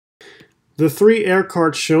The three air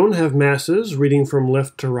carts shown have masses reading from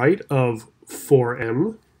left to right of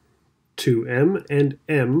 4m, 2m, and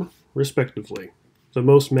m, respectively. The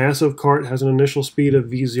most massive cart has an initial speed of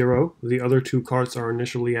v0. The other two carts are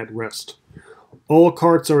initially at rest. All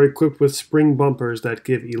carts are equipped with spring bumpers that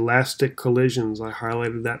give elastic collisions. I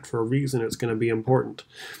highlighted that for a reason. It's going to be important.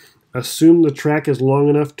 Assume the track is long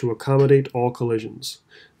enough to accommodate all collisions.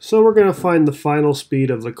 So we're going to find the final speed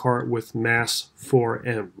of the cart with mass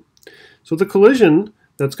 4m. So the collision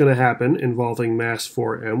that's going to happen involving mass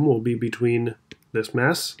 4m will be between this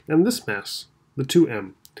mass and this mass, the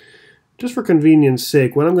 2m. Just for convenience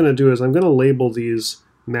sake, what I'm going to do is I'm going to label these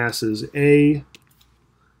masses A,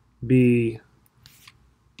 B,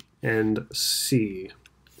 and C.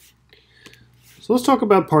 So let's talk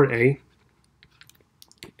about part A.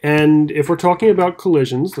 And if we're talking about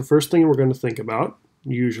collisions, the first thing we're going to think about,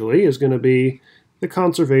 usually, is going to be the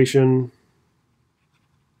conservation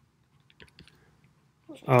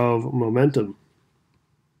of momentum,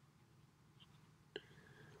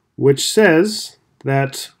 which says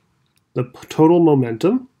that the total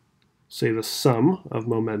momentum, say the sum of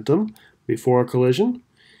momentum before a collision,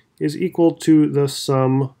 is equal to the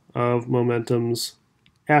sum of momentums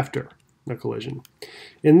after a collision.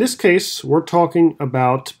 In this case, we're talking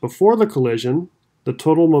about before the collision, the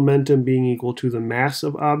total momentum being equal to the mass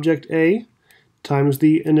of object A times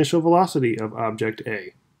the initial velocity of object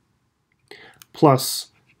A, plus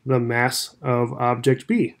the mass of object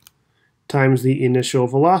B times the initial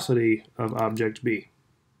velocity of object B.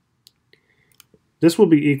 This will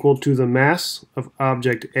be equal to the mass of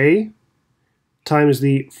object A times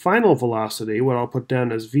the final velocity, what I'll put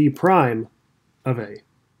down as V prime of A,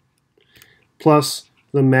 plus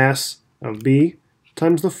the mass of B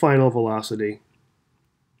times the final velocity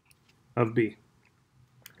of B.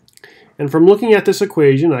 And from looking at this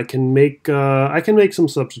equation, I can make some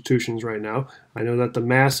substitutions right now. I know that the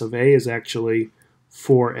mass of A is actually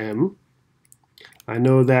 4m. I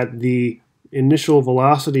know that the initial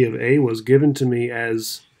velocity of A was given to me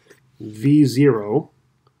as v0,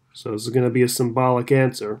 so this is going to be a symbolic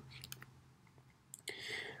answer.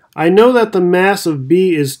 I know that the mass of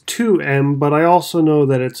B is 2m, but I also know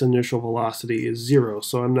that its initial velocity is 0,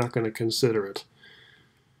 so I'm not going to consider it.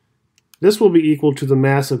 This will be equal to the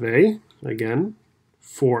mass of A, again,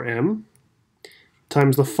 4m,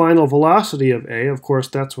 times the final velocity of A. Of course,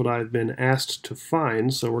 that's what I've been asked to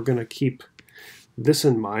find, so we're going to keep this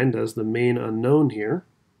in mind as the main unknown here,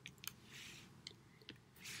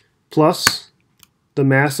 plus the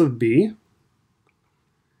mass of B,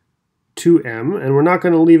 2m, and we're not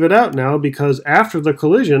going to leave it out now because after the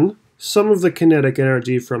collision, some of the kinetic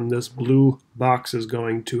energy from this blue box is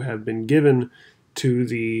going to have been given to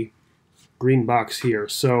the green box here.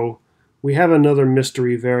 So we have another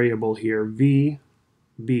mystery variable here,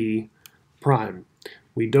 VB prime.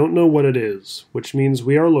 We don't know what it is, which means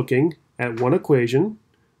we are looking at one equation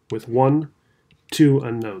with two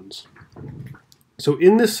unknowns. So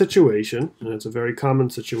in this situation, and it's a very common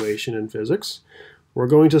situation in physics, we're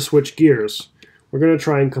going to switch gears. We're going to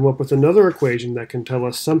try and come up with another equation that can tell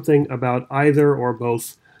us something about either or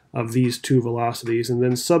both of these two velocities and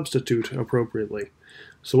then substitute appropriately.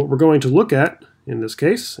 So what we're going to look at in this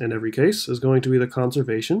case, in every case, is going to be the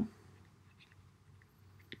conservation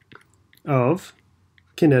of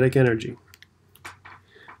kinetic energy,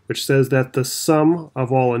 which says that the sum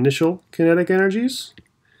of all initial kinetic energies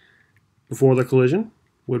before the collision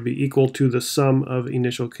would be equal to the sum of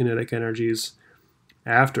initial kinetic energies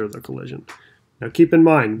after the collision. Now keep in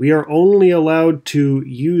mind, we are only allowed to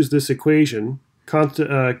use this equation.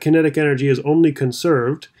 Kinetic energy is only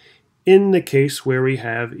conserved in the case where we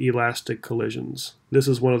have elastic collisions. This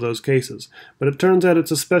is one of those cases. But it turns out it's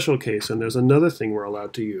a special case, and there's another thing we're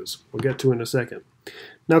allowed to use. We'll get to in a second.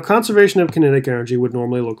 Now, conservation of kinetic energy would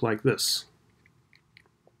normally look like this.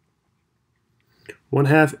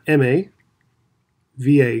 1/2 ma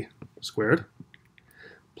va squared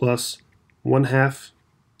plus 1/2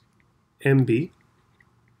 mb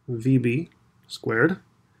vb squared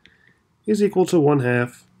is equal to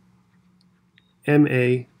 1/2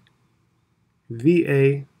 ma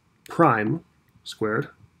va prime squared,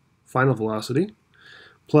 final velocity,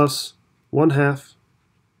 plus 1/2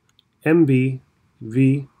 mb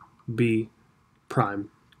vb prime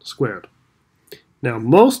squared. Now,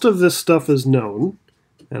 most of this stuff is known,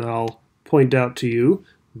 and I'll point out to you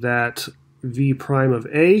that v prime of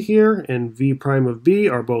A here and v prime of B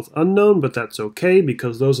are both unknown, but that's okay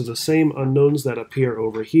because those are the same unknowns that appear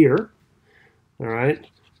over here. All right,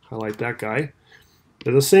 highlight that guy.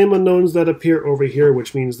 They're the same unknowns that appear over here,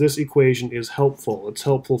 which means this equation is helpful. It's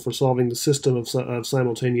helpful for solving the system of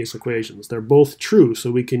simultaneous equations. They're both true, so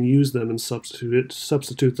we can use them and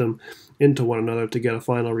substitute them into one another to get a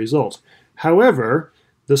final result. However,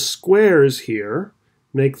 the squares here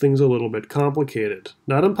make things a little bit complicated.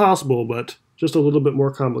 Not impossible, but just a little bit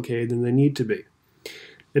more complicated than they need to be.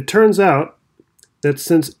 It turns out that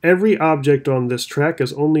since every object on this track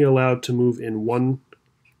is only allowed to move in one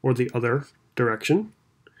or the other direction,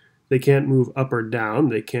 they can't move up or down,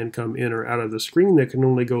 they can't come in or out of the screen, they can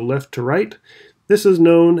only go left to right. This is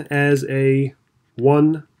known as a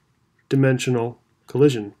one-dimensional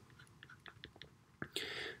collision.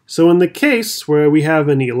 So in the case where we have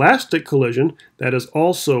an elastic collision that is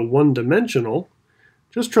also one-dimensional,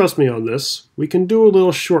 just trust me on this, we can do a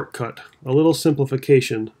little shortcut, a little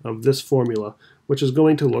simplification of this formula, which is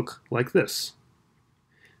going to look like this.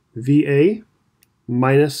 VA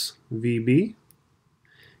minus VB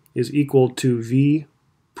is equal to V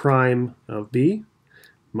prime of B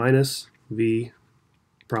minus V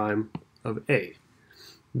prime of A.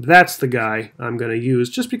 That's the guy I'm going to use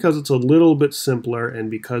just because it's a little bit simpler and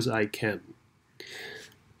because I can.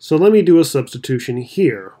 So let me do a substitution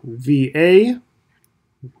here. VA,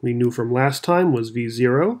 we knew from last time, was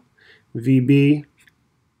V0, VB,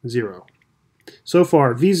 0. So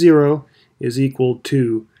far, V0 is equal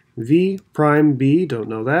to V prime B, don't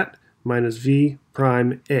know that, minus V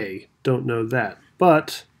prime A, don't know that.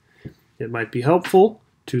 But it might be helpful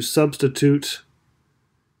to substitute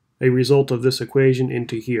a result of this equation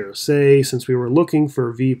into here. Say, since we were looking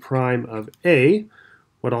for V prime of A,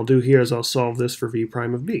 what I'll do here is I'll solve this for V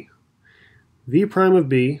prime of B. V prime of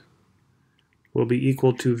B will be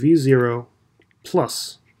equal to V0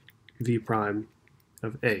 plus V prime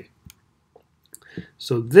of A.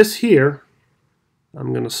 So this here,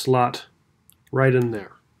 I'm going to slot right in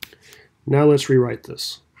there. Now let's rewrite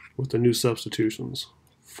this with the new substitutions.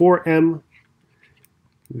 4m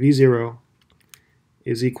V0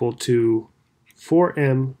 is equal to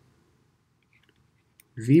 4m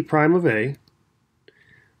V prime of A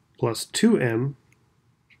plus 2m,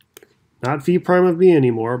 not V prime of B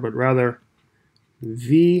anymore, but rather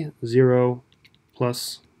V0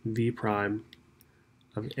 plus V prime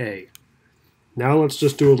of A. Now let's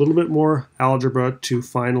just do a little bit more algebra to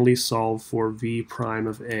finally solve for V prime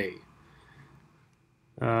of A.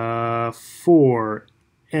 4m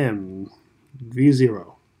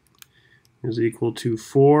V0 is equal to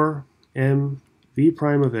 4m V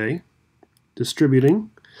prime of A,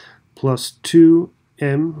 distributing, plus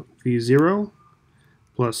 2m V0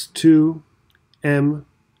 plus 2m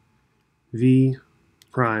V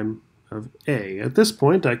prime of A. At this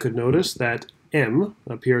point, I could notice that m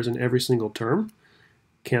appears in every single term.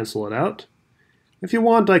 Cancel it out. If you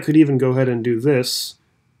want, I could even go ahead and do this.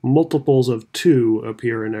 Multiples of 2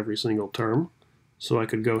 appear in every single term. So I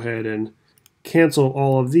could go ahead and cancel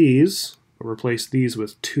all of these, or replace these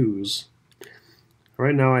with 2's.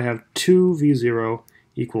 Right now I have 2v0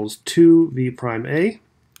 equals 2v prime a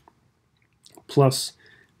plus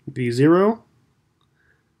v0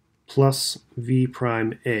 plus v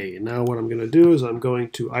prime a. Now what I'm going to do is I'm going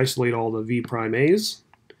to isolate all the v prime a's.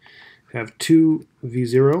 Have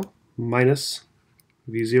 2v0 minus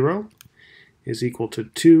v0 is equal to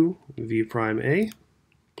 2v prime a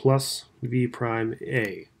plus v prime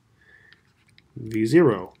a.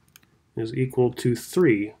 v0 is equal to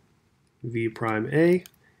 3 v prime a,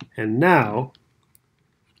 and now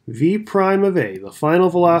v prime of a, the final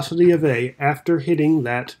velocity of a after hitting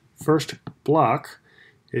that first block,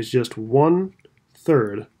 is just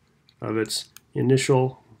 1/3 of its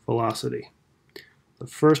initial velocity. The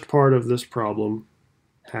first part of this problem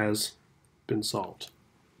has been solved.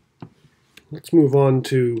 Let's move on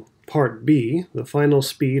to part B, the final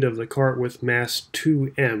speed of the cart with mass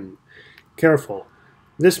 2m. Careful.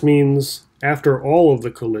 This means after all of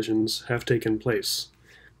the collisions have taken place.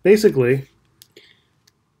 Basically,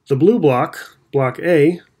 the blue block, block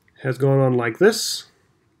A, has gone on like this,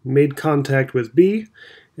 made contact with B,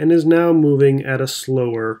 and is now moving at a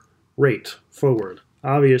slower rate forward.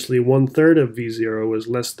 Obviously, 1/3 of v0 is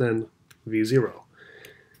less than v0.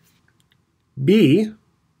 B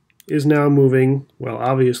is now moving, well,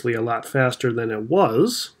 obviously a lot faster than it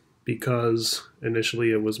was, because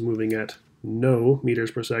initially it was moving at no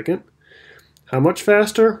meters per second. How much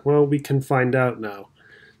faster? Well, we can find out now.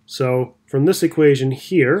 So from this equation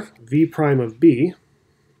here, v prime of b,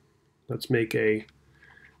 let's make a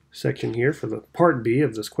section here for the part B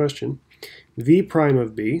of this question, v prime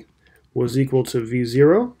of b was equal to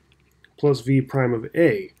v0 plus v prime of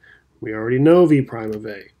a. We already know v prime of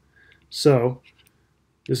a. So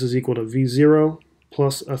this is equal to v0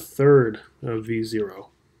 plus a third of v0,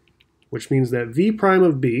 which means that v prime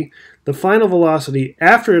of b, the final velocity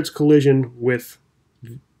after its collision with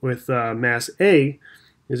mass A,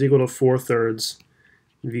 is equal to 4/3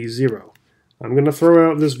 v0. I'm going to throw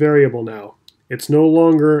out this variable now. It's no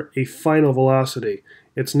longer a final velocity.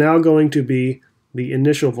 It's now going to be the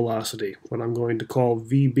initial velocity, what I'm going to call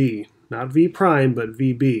vb. Not v prime, but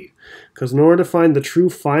vb. Because in order to find the true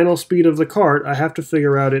final speed of the cart, I have to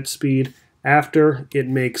figure out its speed after it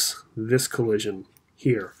makes this collision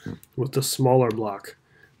here with the smaller block,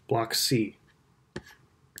 block C.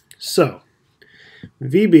 So,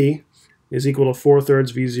 vb is equal to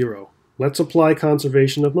 4/3 v0. Let's apply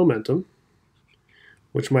conservation of momentum,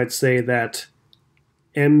 which might say that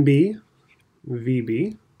mb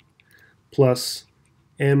vb plus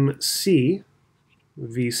mc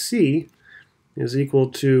vc is equal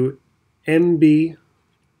to mb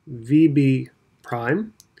vb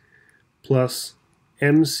prime plus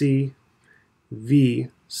mc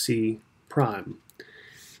vc prime.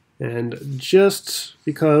 And just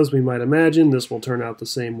because we might imagine this will turn out the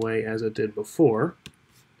same way as it did before,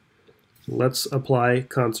 let's apply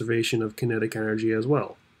conservation of kinetic energy as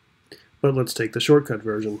well. But let's take the shortcut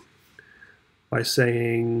version. By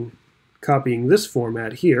saying, copying this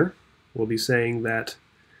format here, we'll be saying that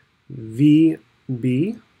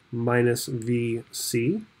vb minus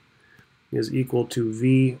vc is equal to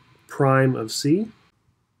v prime of c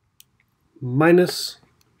minus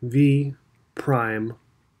v prime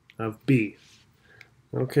of b.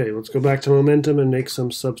 Okay, let's go back to momentum and make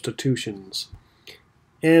some substitutions.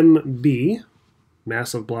 mb,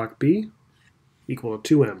 mass of block B, equal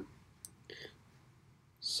to 2m.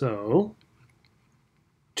 So,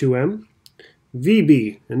 2m.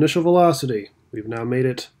 vb, initial velocity, we've now made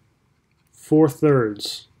it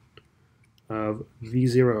 4/3 of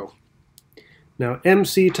v0. Now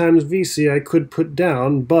mc times vc I could put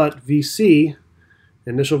down, but vc,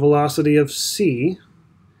 initial velocity of c,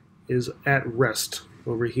 is at rest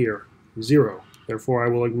over here, 0. Therefore I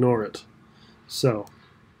will ignore it. So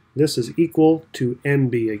this is equal to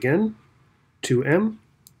mb again, 2m,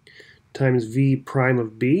 times v prime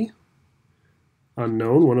of b,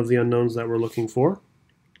 unknown, one of the unknowns that we're looking for,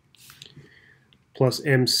 plus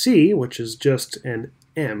mc, which is just an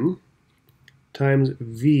m, times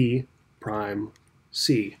v prime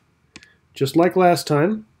c. Just like last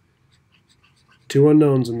time, two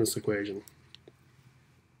unknowns in this equation.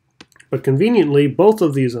 But conveniently, both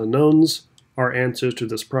of these unknowns are answers to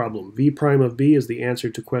this problem. V prime of b is the answer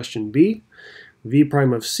to question B. V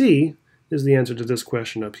prime of c is the answer to this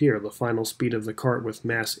question up here, the final speed of the cart with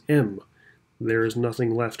mass m. There is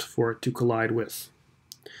nothing left for it to collide with.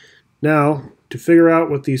 Now, to figure out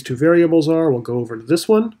what these two variables are, we'll go over to this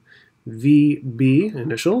one. VB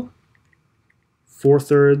initial,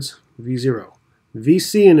 4/3 v0.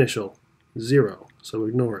 VC initial, 0, so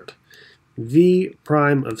ignore it. V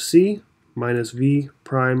prime of c minus v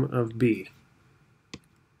prime of b.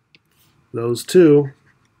 Those two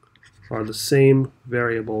are the same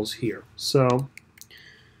variables here. So,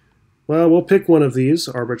 well, we'll pick one of these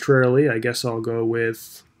arbitrarily. I guess I'll go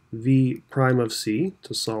with v prime of c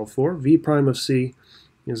to solve for. V prime of c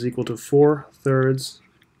is equal to 4/3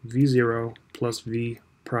 v0 plus v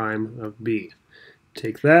prime of b.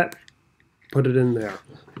 Take that, put it in there.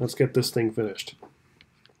 Let's get this thing finished.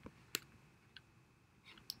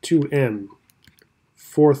 2m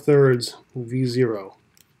 4/3 v0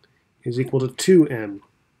 is equal to 2m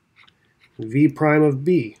v prime of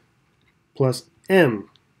b plus m.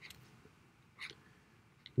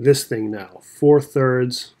 This thing now,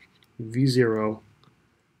 4/3 v0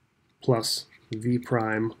 plus v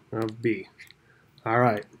prime of b. All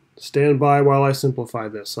right, stand by while I simplify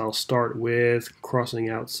this. I'll start with crossing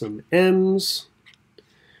out some m's.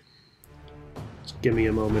 Just give me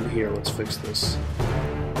a moment here, let's fix this.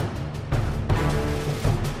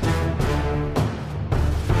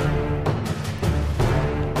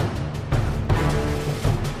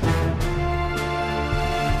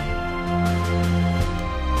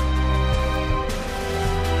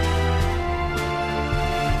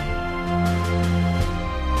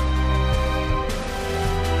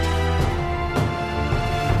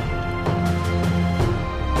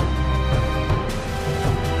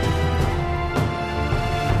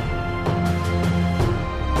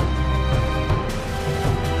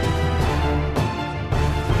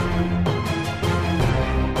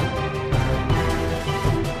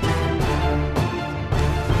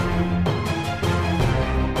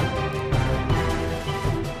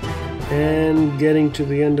 And getting to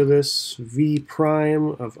the end of this, v prime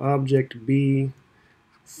of object B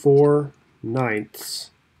 4/9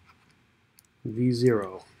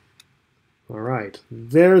 v0. All right,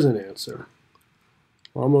 there's an answer.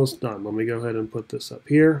 Almost done. Let me go ahead and put this up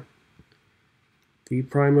here. V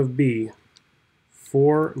prime of B,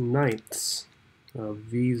 4/9 of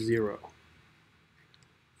V0.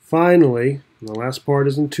 Finally, the last part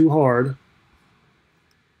isn't too hard.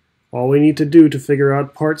 All we need to do to figure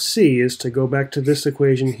out part C is to go back to this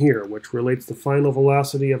equation here, which relates the final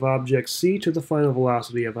velocity of object C to the final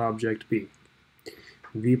velocity of object B.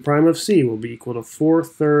 V prime of C will be equal to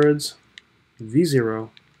 4/3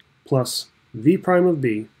 V0 plus V prime of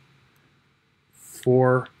B,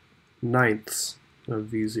 4/9 of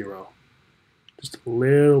V0. Just a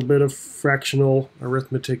little bit of fractional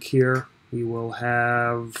arithmetic here. We will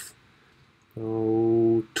have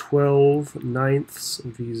 12/9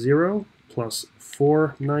 V0 plus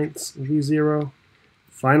 4/9 V0.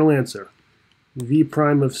 Final answer, V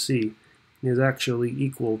prime of C is actually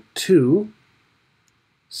equal to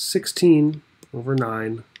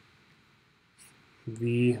 16/9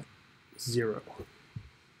 V0.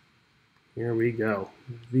 Here we go.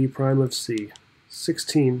 V prime of C,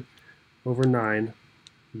 16/9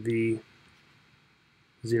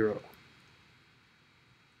 V0.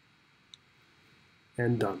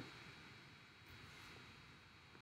 And done.